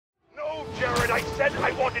I said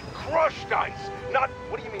I wanted crushed ice, not...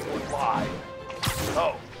 What do you mean we're live?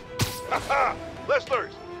 Oh. Haha!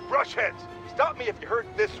 Listeners, brushheads, stop me if you heard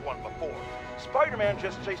this one before. Spider-Man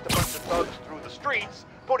just chased a bunch of thugs through the streets,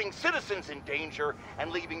 putting citizens in danger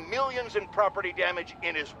and leaving millions in property damage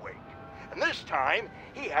in his wake. And this time,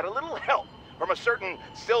 he had a little help from a certain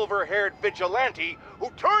silver-haired vigilante who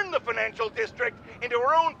turned the financial district into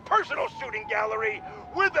her own personal shooting gallery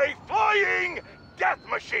with a flying death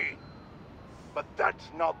machine. But that's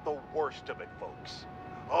not the worst of it, folks.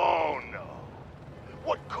 Oh no.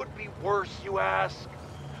 What could be worse, you ask?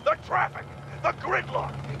 The traffic, the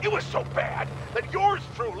gridlock. It was so bad that yours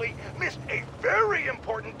truly missed a very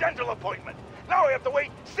important dental appointment. Now I have to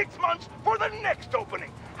wait 6 months for the next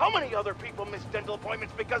opening. How many other people miss dental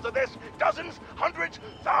appointments because of this? Dozens? Hundreds?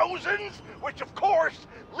 Thousands? Which, of course,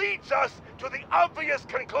 leads us to the obvious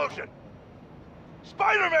conclusion.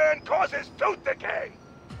 Spider-Man causes tooth decay!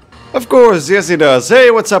 Of course, yes he does.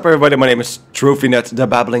 Hey, what's up everybody? My name is TrophyNet, the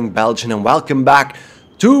Babbling Belgian, and welcome back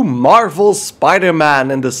to Marvel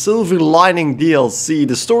Spider-Man and the Silver Lining DLC.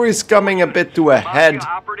 The story is coming a bit to a head,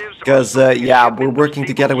 because, yeah, we're working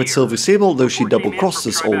together with Silver Sable, though she double-crossed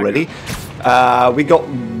us already. We got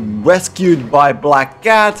rescued by Black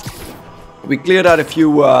Cat. We cleared out a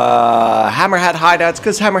few Hammerhead hideouts,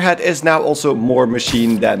 because Hammerhead is now also more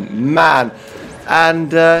machine than man.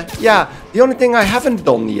 And, yeah, the only thing I haven't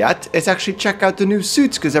done yet is actually check out the new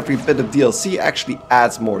suits, because every bit of DLC actually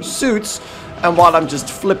adds more suits. And while I'm just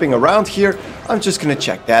flipping around here, I'm just gonna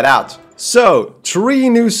check that out. So, 3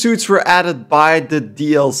 new suits were added by the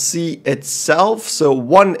DLC itself. So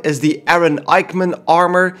one is the Aaron Eichmann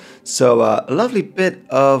armor. So a lovely bit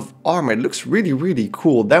of armor. It looks really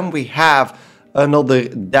cool. Then we have another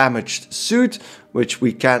damaged suit, which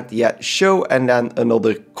we can't yet show. And then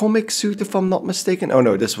another comic suit, if I'm not mistaken. Oh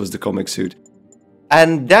no, this was the comic suit.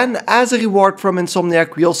 And then, as a reward from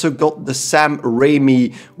Insomniac, we also got the Sam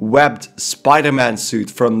Raimi webbed Spider-Man suit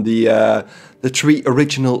from the 3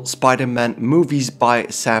 original Spider-Man movies by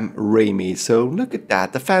Sam Raimi. So look at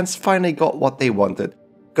that, the fans finally got what they wanted.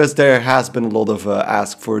 Because there has been a lot of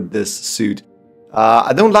ask for this suit.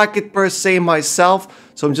 I don't like it per se myself,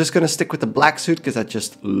 so I'm just gonna stick with the black suit because I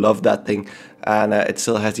just love that thing. And it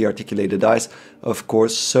still has the articulated eyes, of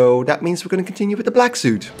course, so that means we're gonna continue with the black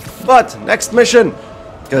suit. But, next mission!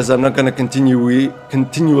 Because I'm not gonna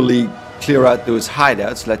continually clear out those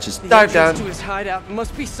hideouts, let's just dive down. To his hideout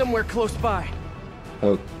must be somewhere close by.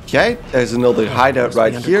 Okay, there's another hideout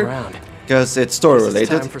right here, because it's story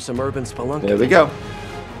related. Time for some urban spelunking. There we go.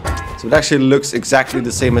 So it actually looks exactly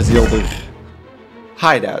the same as the older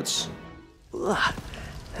hideouts. Ugh,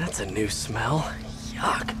 that's a new smell.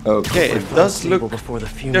 Yuck. Okay, it does look before the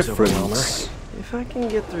fumes different. If I can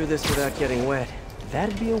get through this without getting wet,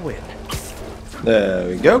 that'd be a win. There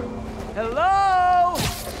we go. Hello!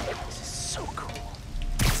 This is so cool.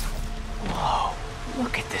 Whoa,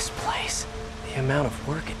 look at this place. The amount of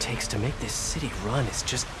work it takes to make this city run is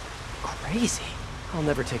just crazy. I'll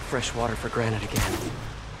never take fresh water for granted again.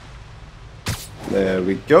 There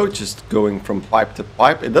we go, just going from pipe to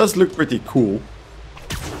pipe. It does look pretty cool.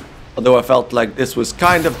 Although I felt like this was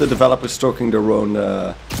kind of the developers stroking their own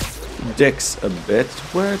dicks a bit.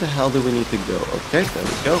 Where the hell do we need to go? Okay, there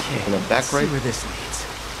we go. Okay, Gonna back right. See where this leads.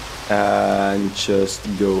 And just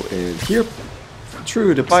go in here.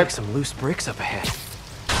 Through the Looks pipe. like some loose bricks up ahead.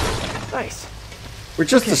 Nice. We're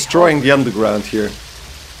just destroying the underground here.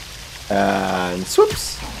 And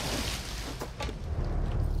swoops.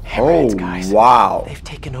 Hammerheads, guys. Wow. They've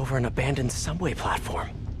taken over an abandoned subway platform.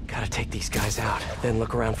 Gotta take these guys out, then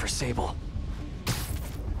look around for Sable.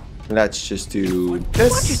 Let's just do Why'd you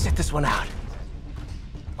this. set this one out?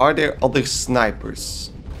 Are there other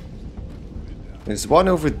snipers? There's one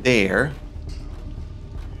over there.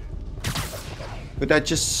 Could I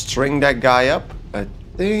just string that guy up? I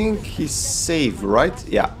think he's safe, right?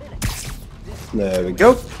 Yeah. There we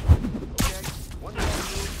go.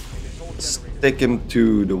 Stick him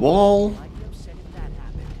to the wall.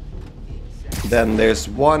 Then there's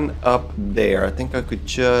one up there. I think I could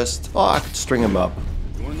just... Oh, I could string him up.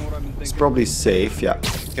 It's probably safe. Yeah.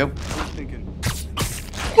 Go.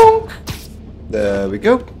 Bonk. There we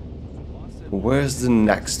go. Where's the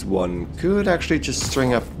next one? Could actually just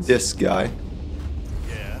string up this guy.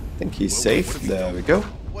 I think he's safe. There we go.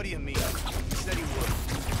 What do you mean? He said he would.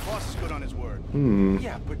 His boss is good on his word.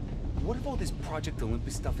 Yeah, but what if all this Project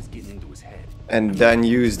Olympus stuff is getting into his head? And then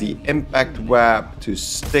use the impact web to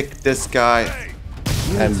stick this guy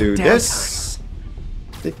and do this.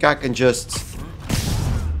 I think I can just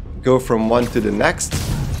go from one to the next.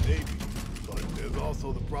 Maybe, but there's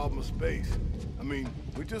also the problem of space. I mean,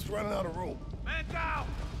 we're just running out of room. Man down!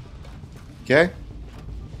 Okay.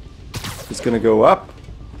 It's gonna go up.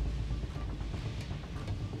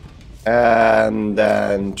 And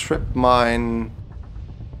then trip mine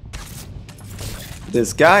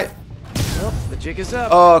this guy. Well, the jig is up.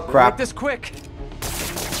 Oh, We'll crap. make this quick.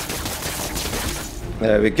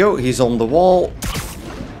 There we go. He's on the wall.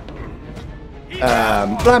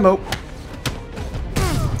 Blammo.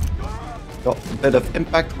 Got a bit of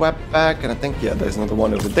impact web back, and I think, yeah, there's another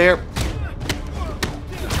one over there.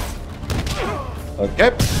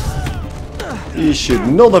 Okay. He should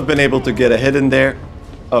not have been able to get a hit in there.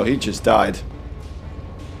 Oh, he just died.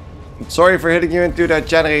 I'm sorry for hitting you into that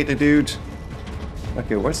generator, dude.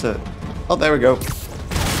 Okay, where's the... Oh, there we go.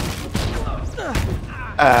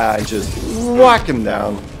 And just whack him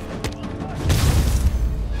down.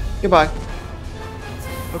 Goodbye.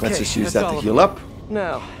 Okay, Let's just use that's that all to of heal them. up.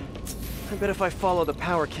 Now, I bet if I follow the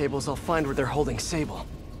power cables, I'll find where they're holding Sable.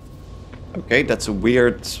 Okay, that's a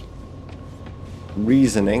weird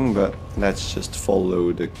reasoning, but let's just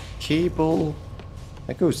follow the cable.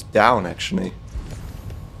 That goes down, actually.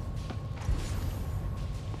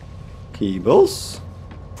 Cables.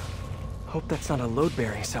 Hope that's not a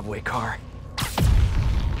load-bearing subway car.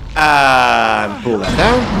 And pull that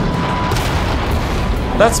down.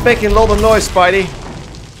 That's making a lot of noise, Spidey.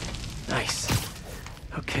 Nice.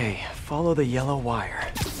 Okay, follow the yellow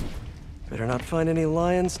wire. Better not find any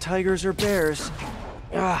lions, tigers, or bears.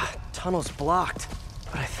 Ah, tunnel's blocked.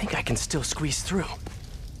 But I think I can still squeeze through.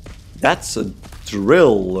 That's a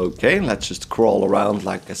drill, okay? Let's just crawl around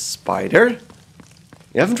like a spider.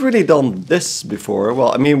 We haven't really done this before.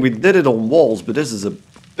 Well, I mean, we did it on walls, but this is a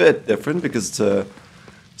bit different because it's a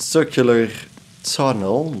circular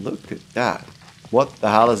tunnel. Look at that. What the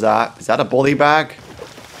hell is that? Is that a body bag?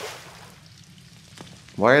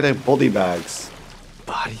 Why are there body bags?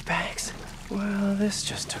 Body bags? Well, this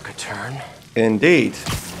just took a turn. Indeed.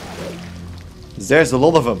 There's a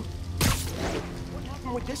lot of them. What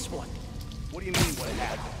happened with this one? What do you mean, what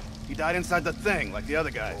happened? He died inside the thing, like the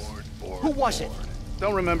other guys. Who was it?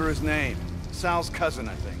 Don't remember his name. Sal's cousin,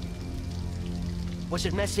 I think. Was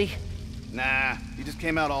it messy? Nah, he just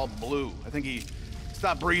came out all blue. I think he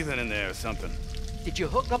stopped breathing in there or something. Did you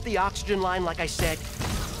hook up the oxygen line like I said?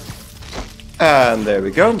 And there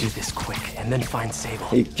we go. Do this quick, and then find Sable.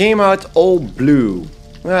 He came out all blue.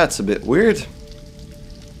 That's a bit weird.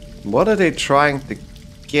 What are they trying to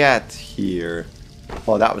get here?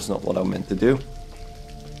 Oh, that was not what I meant to do.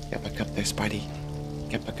 Get back up there, Spidey.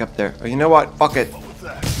 Get back up there. Oh, you know what? Fuck it.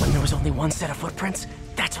 When there was only one set of footprints,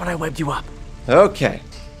 that's when I webbed you up. Okay.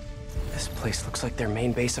 This place looks like their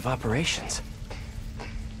main base of operations.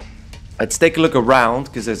 Let's take a look around,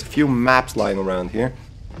 because there's a few maps lying around here.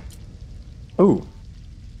 Ooh.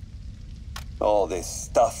 All this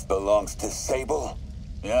stuff belongs to Sable?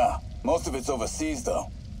 Yeah, most of it's overseas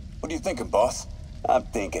though. What are you thinking, boss? I'm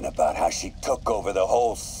thinking about how she took over the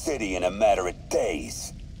whole city in a matter of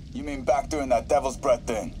days. You mean back during that Devil's Breath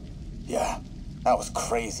thing? Yeah, that was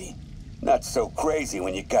crazy. Not so crazy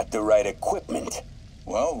when you got the right equipment.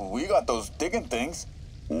 Well, we got those digging things.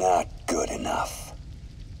 Not good enough.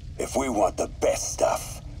 If we want the best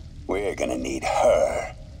stuff, we're gonna need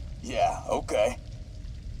her. Yeah, okay.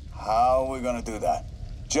 How are we gonna do that?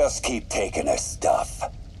 Just keep taking her stuff.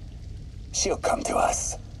 She'll come to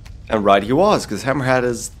us. And right he was, because Hammerhead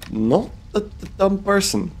is not a dumb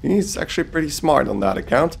person. He's actually pretty smart on that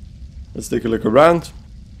account. Let's take a look around.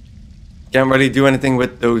 Can't really do anything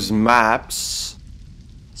with those maps.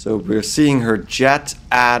 So we're seeing her jet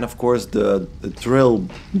and of course the drill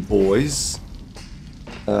boys.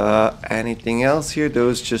 Anything else here?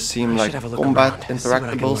 Those just seem like combat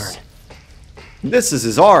interactables. This is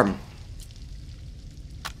his arm.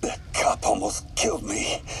 That cop almost killed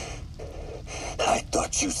me. I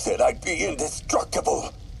thought you said I'd be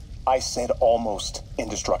indestructible. I said almost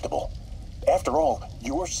indestructible. After all,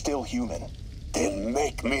 you're still human. Then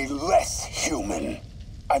make me less human.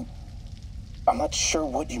 I'm not sure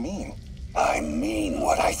what you mean. I mean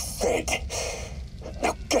what I said.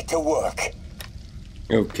 Now get to work.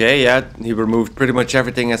 Okay, yeah, he removed pretty much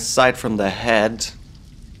everything aside from the head.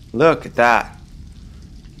 Look at that.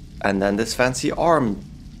 And then this fancy arm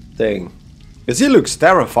thing. Because he looks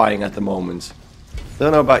terrifying at the moment.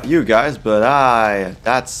 Don't know about you guys, but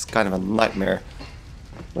that's kind of a nightmare.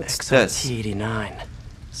 What's this? XRT-89.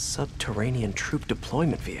 Subterranean Troop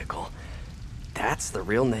Deployment Vehicle. That's the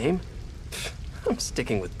real name? I'm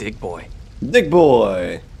sticking with Dig Boy. Dig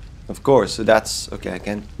Boy! Of course, so that's... Okay, I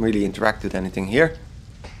can't really interact with anything here.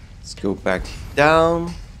 Let's go back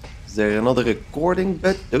down. Is there another recording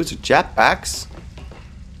bit? Those are jetpacks.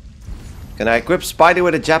 Can I equip Spidey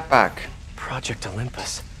with a jetpack? Project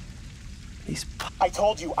Olympus. These I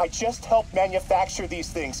told you, I just helped manufacture these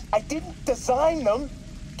things. I didn't design them.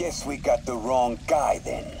 Guess we got the wrong guy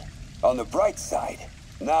then. On the bright side,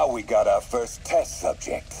 now we got our first test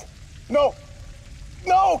subject. No!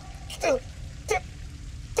 No!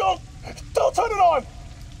 Don't turn it on!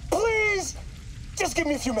 Please! Just give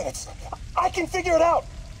me a few minutes. I can figure it out.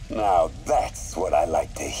 Now that's what I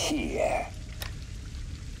like to hear.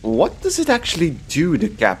 What does it actually do, the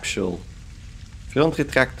capsule? Front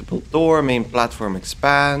retractable door, main platform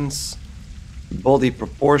expands, body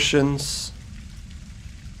proportions.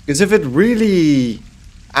 Because if it really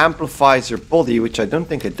amplifies your body, which I don't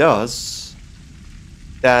think it does,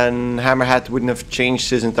 then Hammerhead wouldn't have changed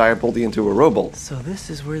his entire body into a robot. So this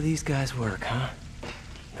is where these guys work, huh?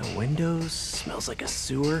 No windows, smells like a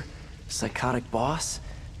sewer, psychotic boss.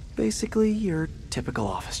 Basically, your typical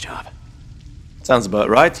office job. Sounds about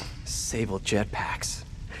right. Sable jetpacks.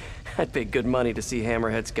 I'd pay good money to see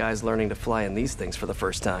Hammerhead's guys learning to fly in these things for the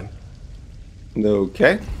first time.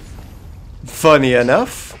 Okay. Funny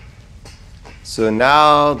enough. So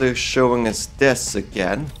now they're showing us this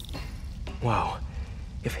again. Wow.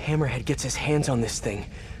 If Hammerhead gets his hands on this thing,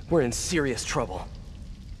 we're in serious trouble.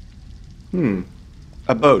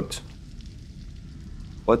 A boat.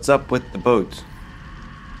 What's up with the boat?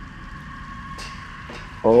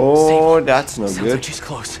 Oh, Sable. that's no Sounds good. like she's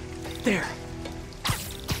close. There.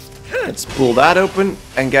 Let's pull that open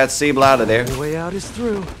and get Sable out of there. The way out is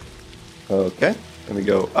through. Okay, then we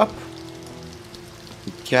go up.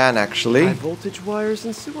 We can actually. High voltage wires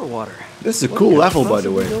and sewer water. This is a What cool could level, by the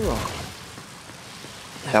possibly way. go wrong?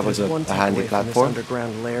 That was There's a one handy takeaway from this platform.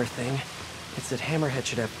 underground lair thing. It's that Hammerhead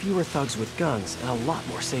should have fewer thugs with guns and a lot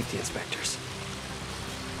more safety inspectors.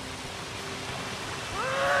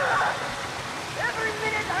 Every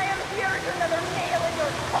minute I am here is another nail in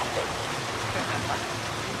your coffin.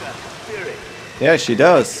 Yeah, she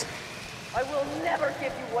does. I will never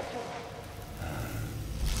give you what you...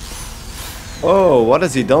 Oh, what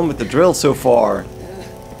has he done with the drill so far?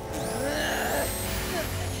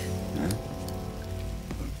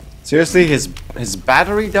 Seriously, his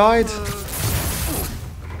battery died?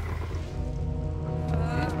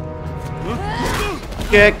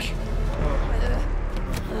 Kick.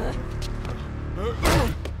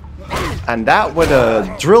 And that with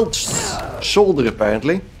a drilled shoulder,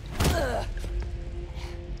 apparently.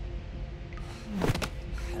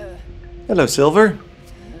 Hello, Silver.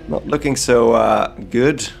 Not looking so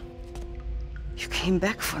good. You came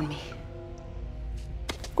back for me.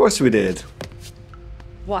 Of course we did.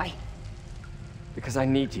 Why? Because I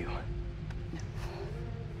need you.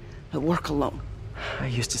 I work alone. I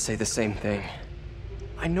used to say the same thing.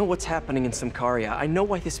 I know what's happening in Symkaria. I know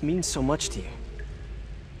why this means so much to you.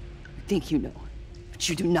 You think you know, but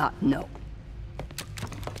you do not know.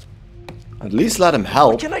 At least let him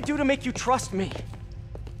help. What can I do to make you trust me?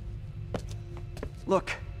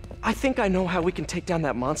 Look, I think I know how we can take down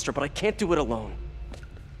that monster, but I can't do it alone.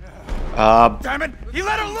 Damn it! He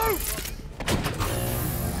let her loose!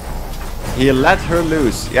 He let her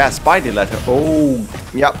loose. Yeah, Spidey let her. Oh,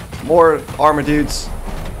 yep. More armor dudes.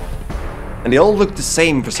 And they all look the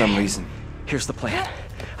same for some reason. Here's the plan.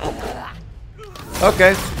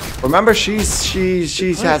 Okay. Remember, she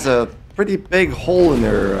has a pretty big hole in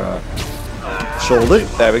her shoulder.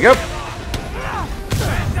 There we go.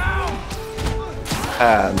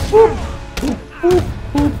 And whoop, whoop, whoop,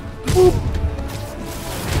 whoop, whoop.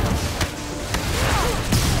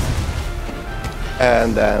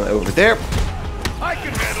 And then over there. I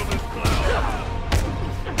can handle this clown.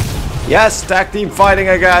 Yes, tag team fighting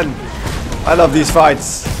again. I love these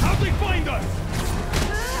fights. How'd they find us?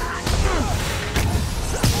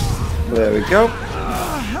 There we go.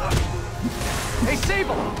 Hey,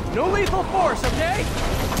 Sable! No lethal force, okay?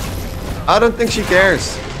 I don't think she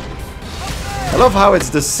cares. I love how it's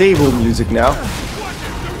the Sable music now.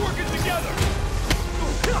 They're working together.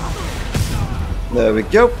 There we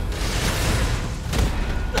go.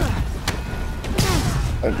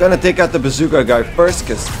 I'm gonna take out the bazooka guy first,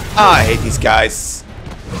 because I hate these guys.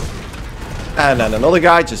 And then another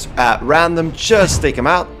guy, just at random, just take him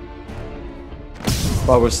out.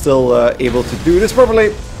 While we're still able to do this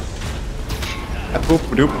properly. Boop,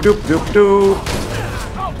 doop, doop, doop, doop.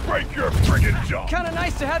 I'll break your friggin' jaw. Kinda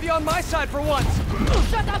nice to have you on my side for once.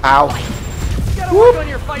 Shut up! Ow. Gotta work on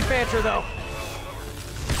your fight banter, though.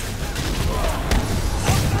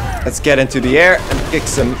 Let's get into the air and kick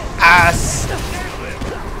some ass.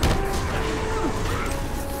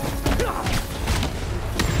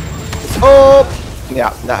 Oh!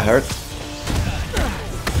 Yeah, that hurt.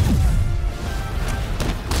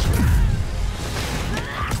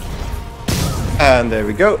 And there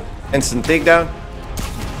we go. Instant takedown.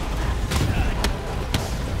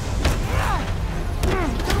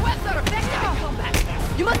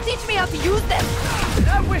 teach me how to use them.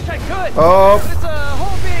 I wish I could. Oh. But it's a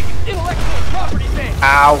whole big intellectual property thing.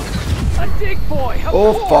 Ow. A dig boy. Of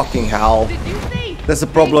Oh, course. fucking hell. Did you see? There's a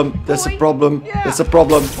problem. There's a problem. There's a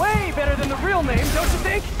problem. Way better than the real name, don't you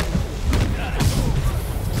think?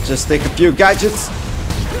 Just take a few gadgets.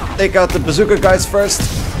 Take out the bazooka guys first.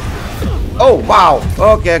 Oh, wow.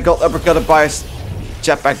 Okay, I got uppercutted by a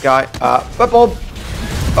jetpack guy. Weapon.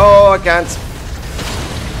 Oh, I can't.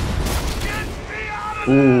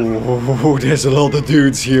 Ooh, there's a lot of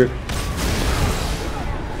dudes here.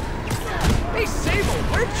 Hey, Sable,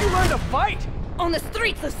 where did you learn to fight? On the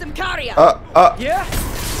streets of Simcaria. Yeah?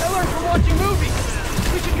 I learned from watching movies.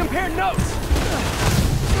 We should compare notes.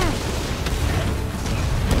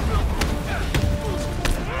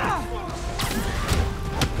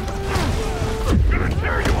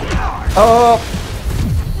 Oh.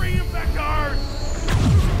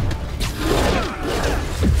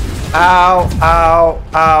 Ow, ow,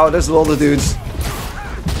 ow. There's a lot of dudes.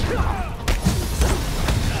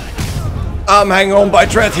 I'm hanging on by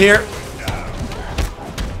thread here.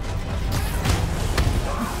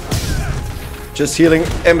 Just healing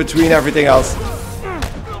in between everything else.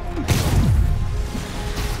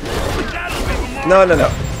 No, no, no.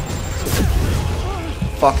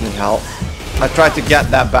 Fucking hell. I tried to get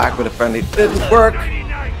that back with a friendly. It didn't work.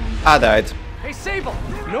 I died. Hey, Sable,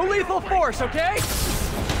 no lethal force, okay?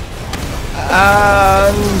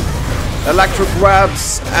 And electric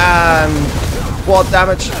webs and quad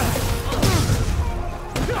damage.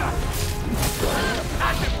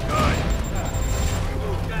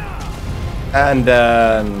 And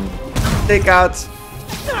take out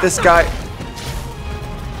this guy.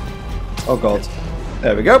 Oh god.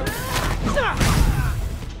 There we go.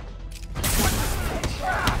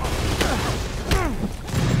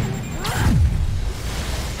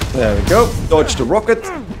 There we go. Dodge the rocket.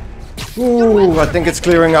 Ooh, I think it's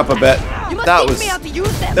clearing up a bit. That was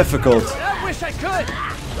difficult. I wish I could,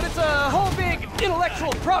 but it's a whole big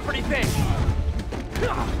intellectual property thing.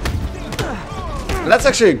 And that's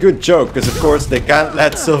actually a good joke, because of course they can't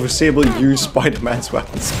let Silver Sable use Spider-Man's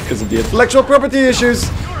weapons because of the intellectual property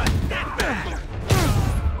issues.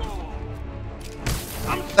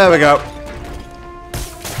 There we go.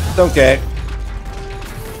 Okay.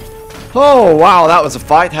 Oh wow, that was a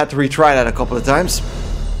fight. Had to retry that a couple of times.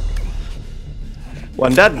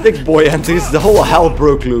 When that big boy enters, the whole hell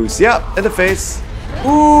broke loose. Yeah, in the face.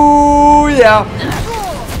 Ooh, yeah.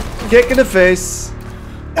 Kick in the face.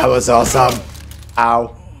 That was awesome.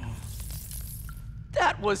 Ow.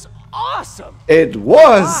 That was awesome. It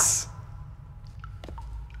was.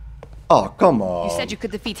 Oh, come on. You said you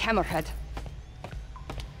could defeat Hammerhead.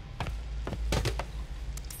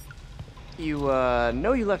 You,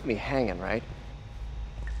 know you left me hanging, right?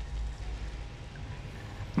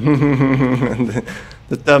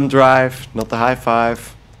 The thumb drive, not the high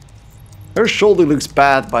five. Her shoulder looks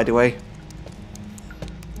bad, by the way.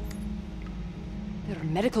 There are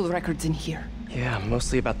medical records in here. Yeah,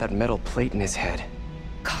 mostly about that metal plate in his head.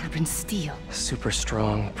 Carbon steel. Super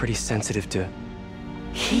strong, pretty sensitive to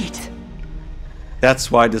heat. That's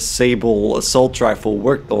why the Sable assault rifle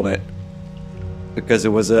worked on it. Because it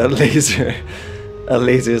was a laser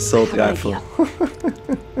assault rifle.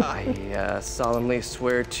 I solemnly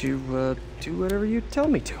swear to do whatever you tell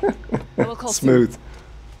me to. I will call Smooth.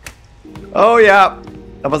 Oh yeah,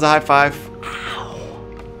 that was a high five. Ow.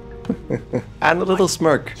 And a little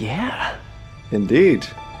smirk. Yeah. Indeed.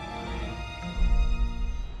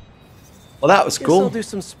 Well, that was Guess cool. I'll do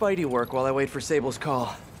some Spidey work while I wait for Sable's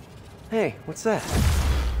call. Hey, what's that?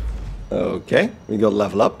 Okay, we got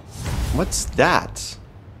level up. What's that?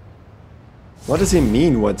 What does he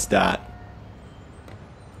mean, what's that?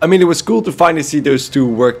 I mean, it was cool to finally see those two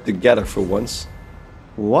work together for once.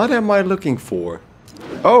 What am I looking for?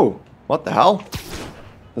 Oh, what the hell?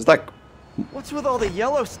 It's like... What's with all the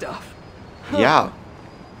yellow stuff? Huh. Yeah.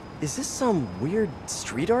 Is this some weird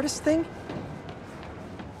street artist thing?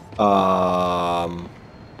 I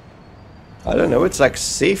don't know, it's like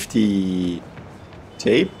safety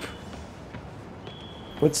tape.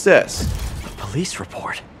 What's this? A police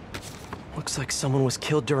report. Looks like someone was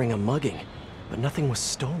killed during a mugging, but nothing was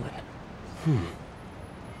stolen.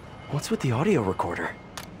 What's with the audio recorder?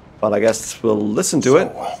 Well, I guess we'll listen to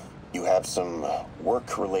it. You have some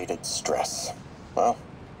work-related stress. Well,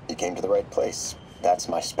 you came to the right place. That's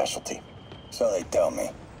my specialty. So they tell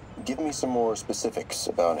me. Give me some more specifics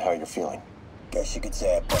about how you're feeling. Guess you could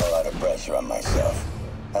say I put a lot of pressure on myself.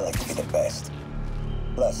 I like to be the best.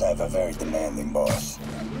 Plus, I have a very demanding boss.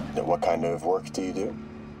 What kind of work do you do?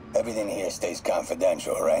 Everything here stays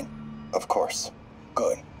confidential, right? Of course.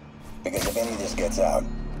 Good. Because if any of this gets out,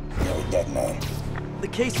 you're a dead man. The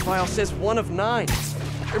case file says 1 of 9.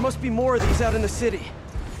 There must be more of these out in the city.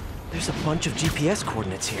 There's a bunch of GPS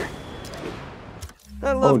coordinates here.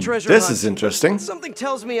 I love treasure this hunts. is interesting. Something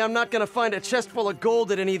tells me I'm not gonna find a chest full of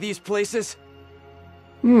gold at any of these places.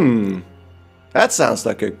 That sounds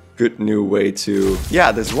like a good new way to...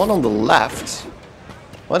 Yeah, there's one on the left.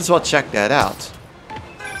 Might as well check that out.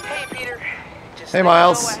 Hey, Peter. Just Hey,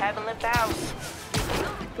 Miles. I haven't left the house.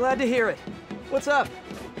 Glad to hear it. What's up?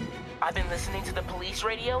 I've been listening to the police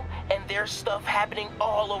radio, and there's stuff happening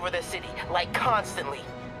all over the city, like constantly.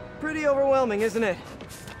 Pretty overwhelming, isn't it?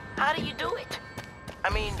 How do you do it? I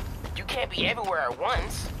mean, you can't be everywhere at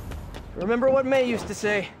once. Remember what May used to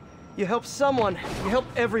say? You help someone, you help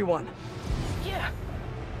everyone. Yeah,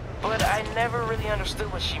 but I never really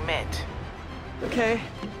understood what she meant. Okay.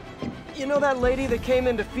 You know that lady that came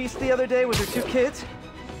in to feast the other day with her 2 kids?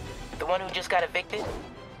 The one who just got evicted?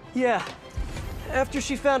 Yeah. After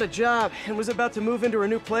she found a job and was about to move into her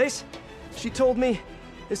new place, she told me,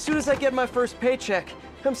 as soon as I get my first paycheck,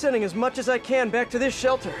 I'm sending as much as I can back to this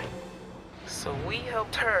shelter. So we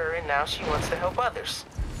helped her, and now she wants to help others.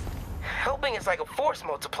 Helping is like a force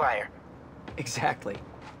multiplier. Exactly.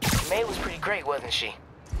 May was pretty great, wasn't she?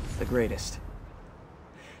 The greatest.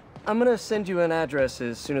 I'm gonna send you an address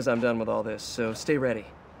as soon as I'm done with all this, so stay ready.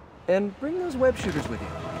 And bring those web shooters with you.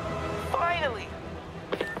 Finally!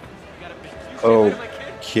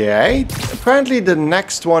 Okay. Apparently the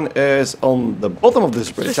next one is on the bottom of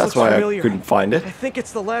this bridge. This That's looks why familiar. I couldn't find it. I think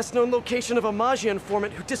it's the last known location of a Maggia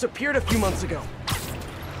informant who disappeared a few months ago.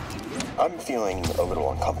 I'm feeling a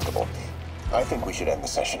little uncomfortable. I think we should end the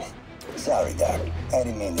session. Sorry, Doc. I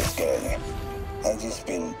didn't mean to scare you. I've just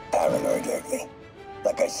been paranoid lately.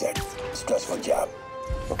 Like I said, stressful job.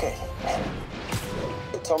 Okay.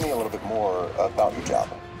 Tell me a little bit more about your job.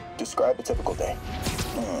 Describe a typical day.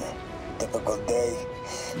 Typical day?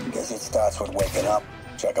 Guess it starts with waking up,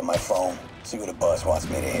 checking my phone, see what the boss wants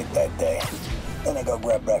me to hit that day. Then I go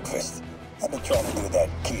grab breakfast. I've been trying to do that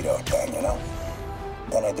keto thing, you know?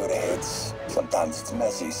 Then I do the hits. Sometimes it's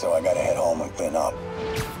messy, so I gotta head home and clean up.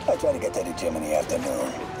 I try to get to the gym in the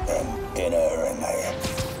afternoon, and dinner, and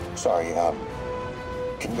I... Sorry,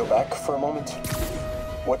 can you go back for a moment?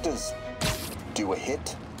 What does do a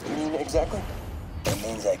hit mean exactly? It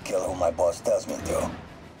means I kill who my boss tells me to.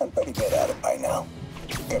 I'm pretty good at it by now.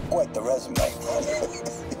 Got quite the resume.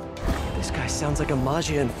 This guy sounds like a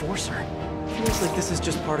Maggia enforcer. Feels like this is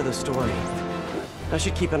just part of the story. I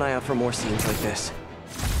should keep an eye out for more scenes like this.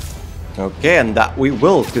 Okay, and that we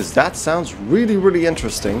will, because that sounds really, really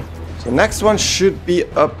interesting. So next one should be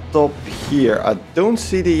up top here. I don't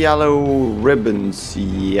see the yellow ribbons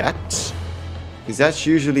yet, because that's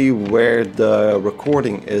usually where the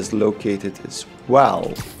recording is located as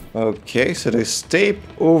well. Okay, so there's tape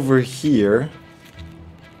over here,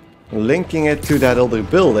 linking it to that other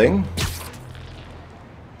building.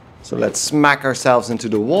 So let's smack ourselves into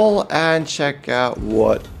the wall and check out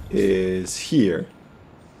what is here.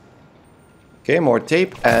 Okay, more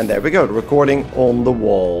tape, and there we go, the recording on the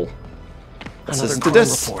wall. Let's listen to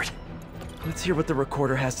this. Report. Let's hear what the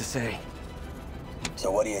recorder has to say.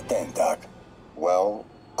 So what do you think, Doc? Well,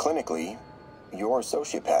 clinically, you're a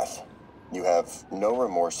sociopath. You have no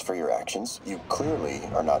remorse for your actions. You clearly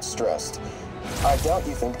are not stressed. I doubt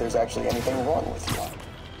you think there's actually anything wrong with you.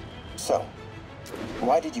 So,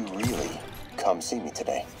 why did you really come see me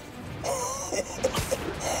today?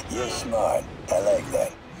 You're smart. I like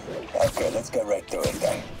that. Okay, let's get right to it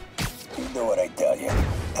then. You do what I tell you,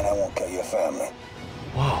 and I won't kill your family.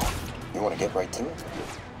 Whoa. You want to get right to it?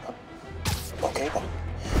 Okay then.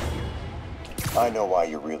 I know why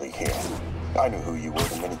you're really here. I knew who you were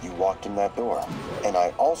the minute you walked in that door. And I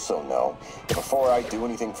also know that before I do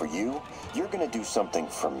anything for you, you're gonna do something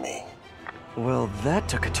for me. Well, that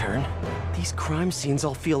took a turn. These crime scenes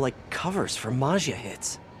all feel like covers for Maggia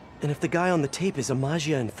hits. And if the guy on the tape is a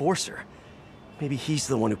Maggia enforcer, maybe he's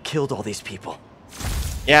the one who killed all these people.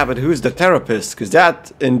 Yeah, but who's the therapist? Because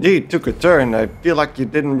that indeed took a turn. I feel like you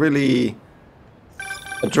didn't really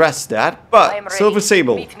address that. But Silver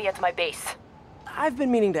Sable. Meet me at my base. I've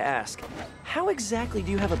been meaning to ask, how exactly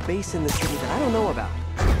do you have a base in the city that I don't know about?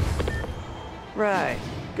 Right,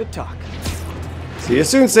 good talk. See you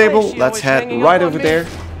soon, Sable. Let's head right over there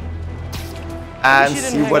and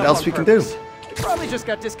see what else we can do. She probably just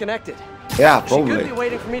got disconnected. Yeah, She probably. could be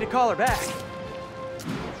waiting for me to call her back.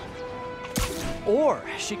 Or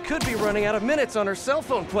she could be running out of minutes on her cell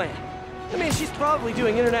phone plan. I mean, she's probably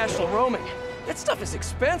doing international roaming. That stuff is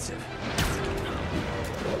expensive.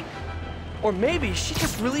 Or maybe she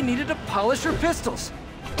just really needed to polish her pistols.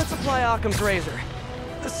 Let's apply Occam's razor.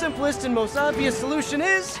 The simplest and most obvious solution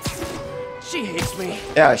is... she hates me.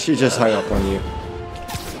 Yeah, she just hung up on you.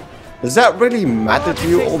 Does that really matter to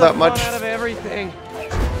you all that much? Out of everything.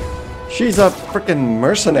 She's a freaking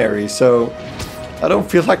mercenary, so I don't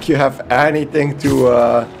feel like you have anything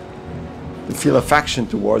to feel affection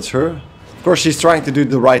towards her. Of course, she's trying to do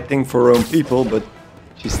the right thing for her own people, but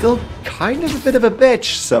she's still kind of a bit of a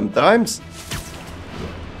bitch sometimes.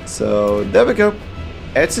 So there we go.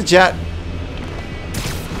 It's a jet.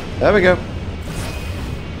 There we go.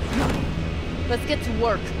 Let's get to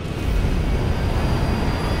work.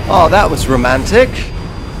 Oh, that was romantic.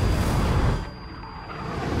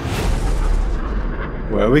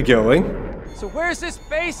 Where are we going? So where's this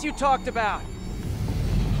base you talked about?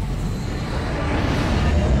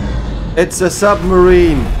 It's a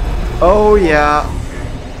submarine. Oh yeah.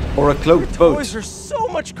 Or a cloaked boat. Toys are so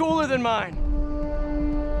much cooler than mine.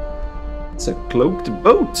 It's a cloaked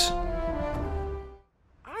boat.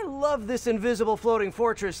 I love this invisible floating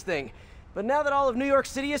fortress thing. But now that all of New York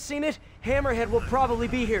City has seen it, Hammerhead will probably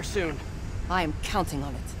be here soon. I am counting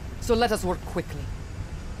on it. So let us work quickly.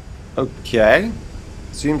 Okay.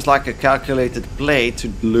 Seems like a calculated play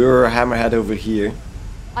to lure Hammerhead over here.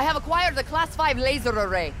 I have acquired a Class 5 laser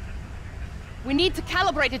array. We need to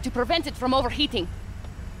calibrate it to prevent it from overheating.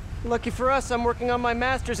 Lucky for us, I'm working on my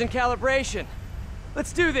master's in calibration.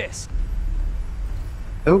 Let's do this.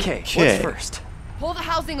 Okay. What's first? Pull the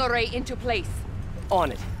housing array into place.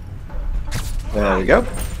 On it. There we go.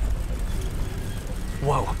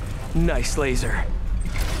 Whoa, nice laser.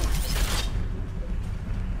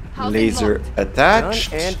 Housing Laser locked.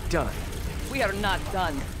 attached. Done and done. We are not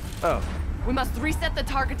done. Oh. We must reset the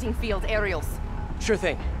targeting field aerials. Sure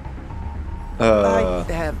thing. I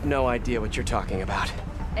have no idea what you're talking about.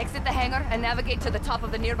 Exit the hangar and navigate to the top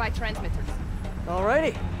of the nearby transmitters.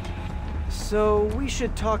 Alrighty. So we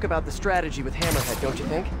should talk about the strategy with Hammerhead, don't you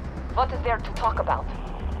think? What is there to talk about?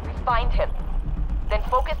 We find him. Then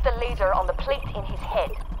focus the laser on the plate in his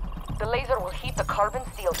head. The laser will heat the carbon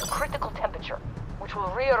steel to critical temperature, which will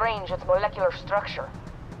rearrange its molecular structure.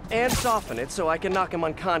 And soften it so I can knock him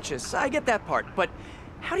unconscious. I get that part, but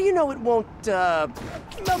how do you know it won't,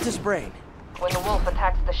 melt his brain? When the wolf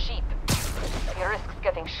attacks the sheep, he risks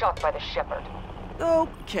getting shot by the shepherd.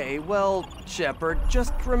 Okay, well, Shepard,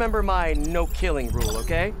 just remember my no-killing rule,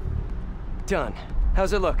 okay? Done.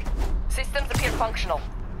 How's it look? Systems appear functional.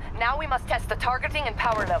 Now we must test the targeting and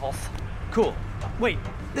power levels. Cool. Wait,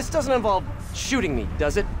 this doesn't involve shooting me,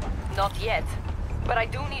 does it? Not yet. But I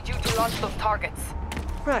do need you to launch those targets.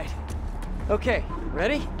 Right. Okay,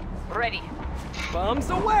 ready? Ready.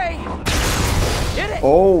 Bombs away! Get it!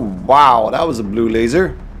 Oh, wow, that was a blue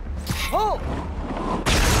laser. Pull!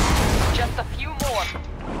 Just a few more.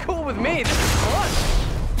 Cool with me, this is fun.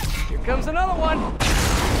 Here comes another one.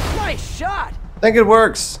 Nice shot! I think it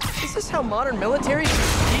works. Is this how modern militaries do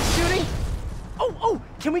speed shooting? Oh,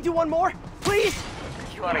 can we do one more? Please?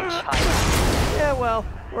 You are a child. Yeah, well,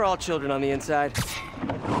 we're all children on the inside.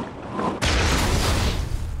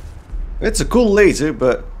 It's a cool laser,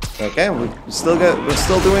 but okay, we're still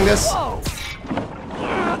doing this. Whoa!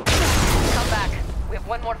 Come back. We have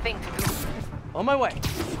one more thing to do. On my way.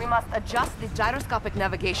 We must adjust the gyroscopic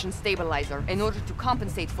navigation stabilizer in order to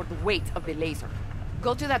compensate for the weight of the laser.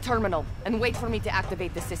 Go to that terminal and wait for me to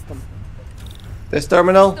activate the system. This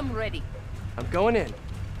terminal? System ready. I'm going in.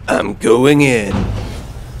 I'm going in.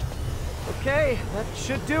 Okay, that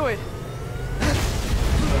should do it.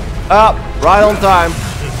 Up, right on time.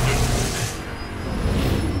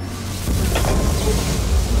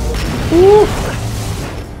 Ooh.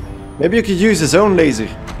 Maybe you could use his own laser.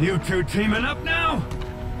 You two teaming up now?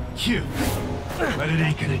 Cute. But it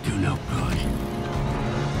ain't gonna do no good.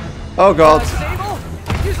 Oh god.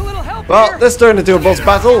 Use a little help Well, here. this turned into a boss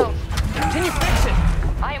battle. Can you fix it?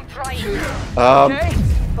 I am trying. Okay,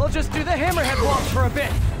 I'll just do the hammerhead walk for a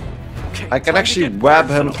bit. Okay, I can actually web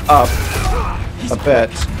him up a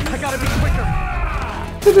bit. I gotta be quicker.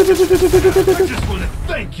 I just want to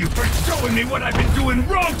thank you for showing me what I've been doing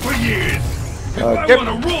wrong for years. If I want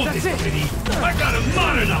to rule this city, I gotta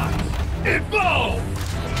modernize, evolve.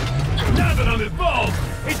 Now that I'm evolved,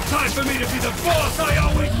 it's time for me to be the boss I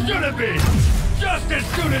always should have been. Just as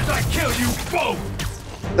soon as I kill you both.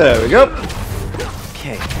 There we go.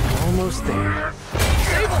 Okay, almost there.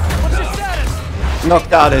 Sable, what's your status?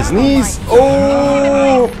 Knocked out his knees.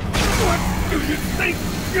 Oh! What do you think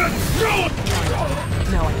you're doing?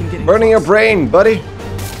 Now I can get Burning your brain, buddy. You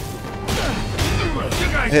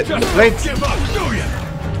guys Hit just the plate. don't give up, do you?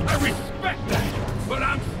 I respect that, but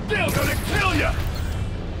I'm still gonna kill you.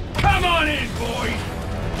 Come on in, boys.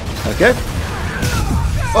 Okay.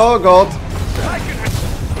 Oh god.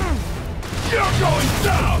 You're going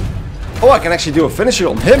down. Oh, I can actually do a finisher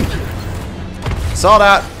on him. Saw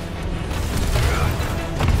that.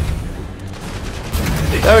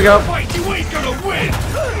 There we go. Fight, you ain't gonna win.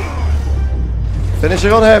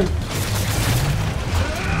 Finishing on him.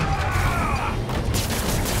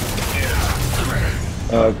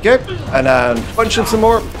 Okay, and then punch him some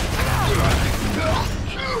more.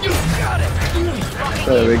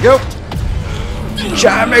 There we go.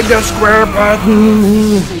 Jamming the square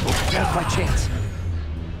button. By chance.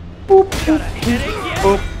 Boop,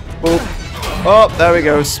 boop, boop. Oh, there he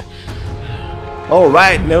goes.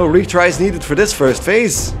 Alright, no retries needed for this first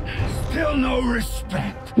phase. Still no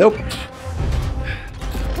respect. Nope.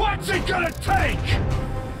 What's it gonna take?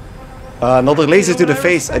 Another laser to the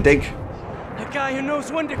face, I think. A guy who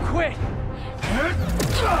knows when to quit.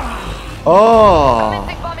 Oh.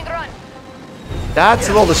 That's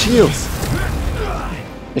a lot of shields.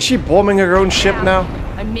 Is she bombing her own ship now?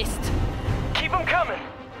 I missed. Keep them coming.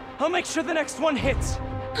 I'll make sure the next one hits.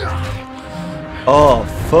 Oh,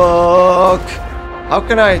 fuck. How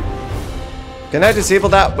can I... Can I disable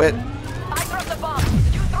that with... I dropped the bomb.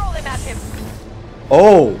 You throw them at him.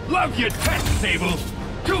 Oh. Love your tech, Sable.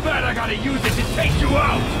 Too bad I gotta use it to take you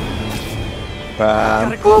out.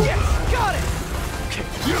 Boop. Yes, got it.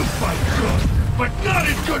 You fight good, but not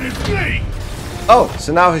as good as me. Oh,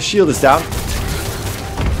 so now his shield is down.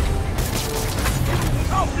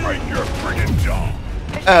 I'll break your friggin' jaw.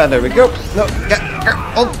 And there we go. No, get her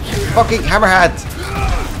on fucking hammerhead.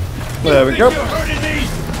 There we go.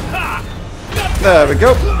 There we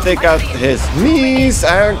go. Take out his knees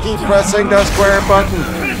and keep pressing the square button.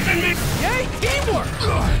 Yay, teamwork.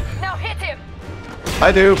 Now hit him.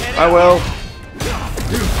 I do. I will.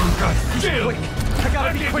 Still, I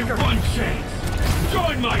gotta be quicker. one chance.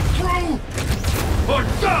 Join my crew or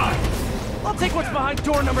die. I'll take what's behind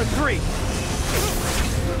door number 3.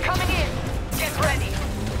 Coming in. Get ready.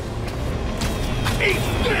 Eat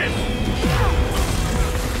this.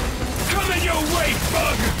 Coming your way,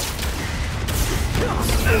 bug.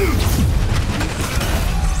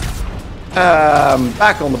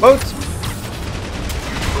 Back on the boat.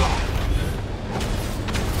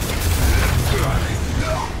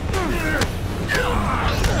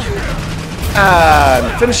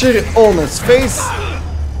 And finish it on his face.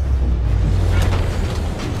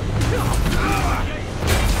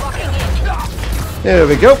 There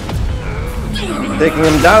we go. Taking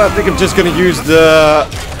him down. I think I'm just gonna use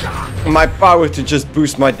my power to just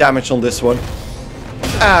boost my damage on this one.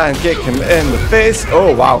 And kick him in the face.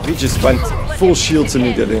 Oh wow, he just went full shields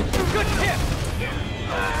immediately.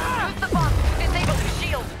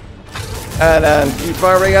 And then keep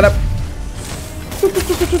firing at him.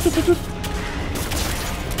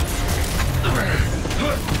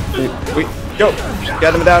 We go.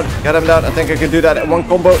 Get him down. Get him down. I think I can do that in one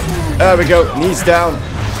combo. There we go. Knees down.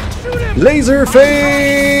 Laser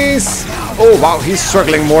face. Oh wow, he's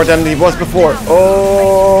struggling more than he was before.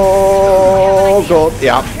 Oh god.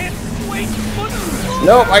 Yeah.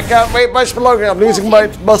 No, I can't wait much longer. I'm losing my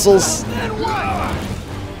muscles.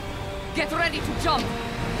 Get ready to jump.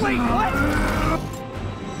 Wait, what?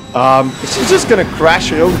 Is she just gonna crash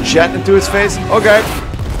her own jet into his face? Okay.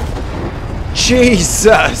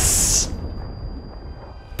 Jesus!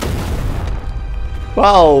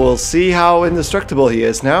 Well, we'll see how indestructible he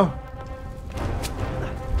is now.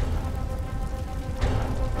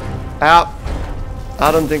 Ah,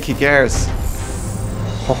 I don't think he cares.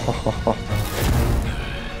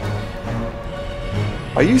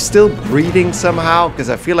 Are you still breathing somehow? Because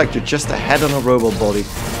I feel like you're just a head on a robot body.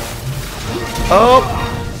 Oh!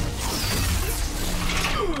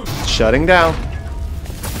 Shutting down.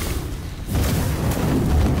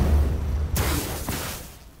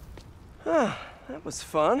 That was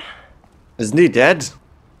fun. Isn't he dead?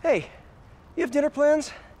 Hey, you have dinner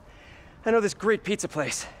plans? I know this great pizza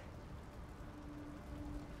place.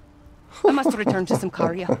 I must return to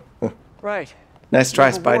Simcaria. Right. Nice try,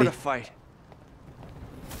 You have a war Spidey. to fight.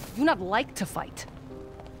 I do not like to fight.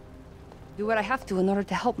 Do what I have to in order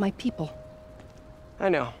to help my people. I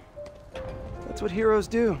know. That's what heroes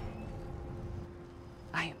do.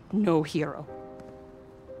 I am no hero.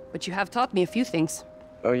 But you have taught me a few things.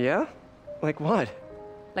 Oh yeah? Like what?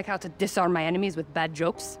 Like how to disarm my enemies with bad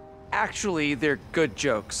jokes. Actually, they're good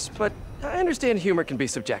jokes, but I understand humor can be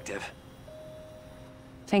subjective.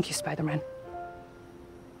 Thank you, Spider-Man.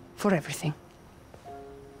 For everything.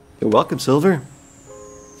 You're welcome, Silver.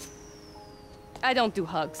 I don't do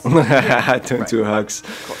hugs. I don't do hugs.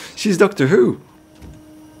 She's Doctor Who.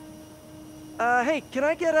 Hey, can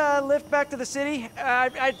I get a lift back to the city?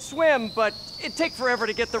 I'd swim, but it'd take forever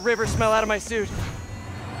to get the river smell out of my suit.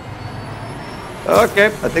 Okay,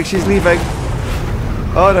 I think she's leaving.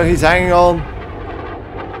 Oh no, he's hanging on.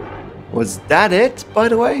 Was that it, by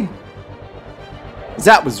the way?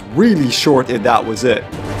 That was really short if that was it.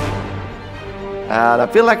 And I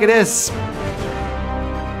feel like it is.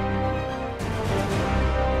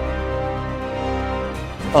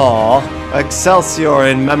 Aww, Excelsior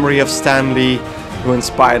in memory of Stanley, who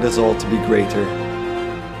inspired us all to be greater.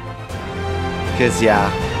 Because yeah,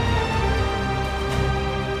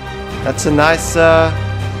 that's a nice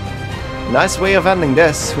way of ending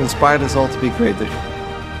this, who inspired us all to be greater.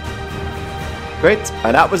 Great,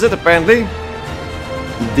 and that was it apparently.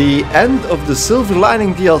 The end of the Silver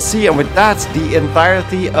Lining DLC, and with that, the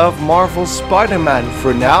entirety of Marvel's Spider-Man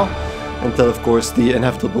for now. Until, of course, the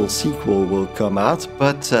inevitable sequel will come out.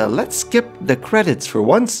 But let's skip the credits for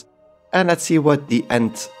once. And let's see what the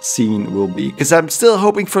end scene will be. Because I'm still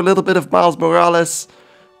hoping for a little bit of Miles Morales.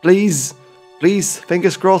 Please, please,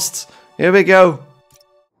 fingers crossed. Here we go.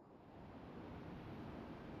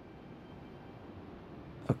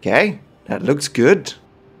 Okay, that looks good.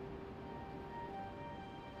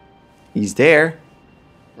 He's there.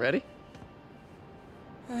 Ready?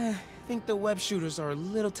 I think the web shooters are a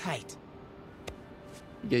little tight.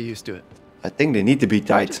 Get used to it. I think they need to be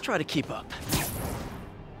tight. Just try to keep up.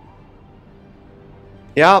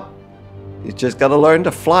 Yeah, you just gotta learn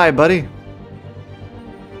to fly, buddy.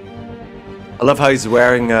 I love how he's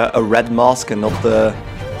wearing a red mask and not the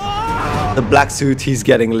black suit he's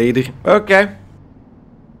getting later. Okay.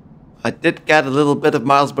 I did get a little bit of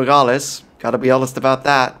Miles Morales. Gotta be honest about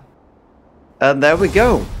that. And there we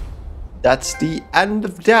go. That's the end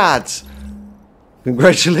of that.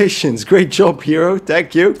 Congratulations, great job, hero.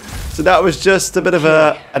 Thank you. So that was just a bit of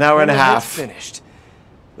an hour and a half. Finished,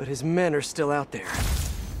 but his men are still out there.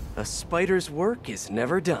 A spider's work is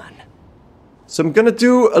never done. So I'm gonna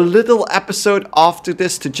do a little episode after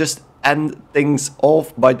this to just end things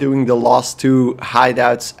off by doing the last two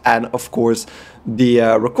hideouts and of course the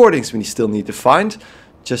recordings we still need to find,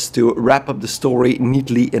 just to wrap up the story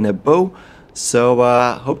neatly in a bow. So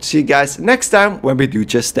hope to see you guys next time when we do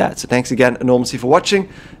just that. So thanks again enormously for watching,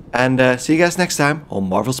 and see you guys next time on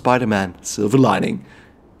Marvel Spider-Man Silver Lining.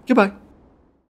 Goodbye.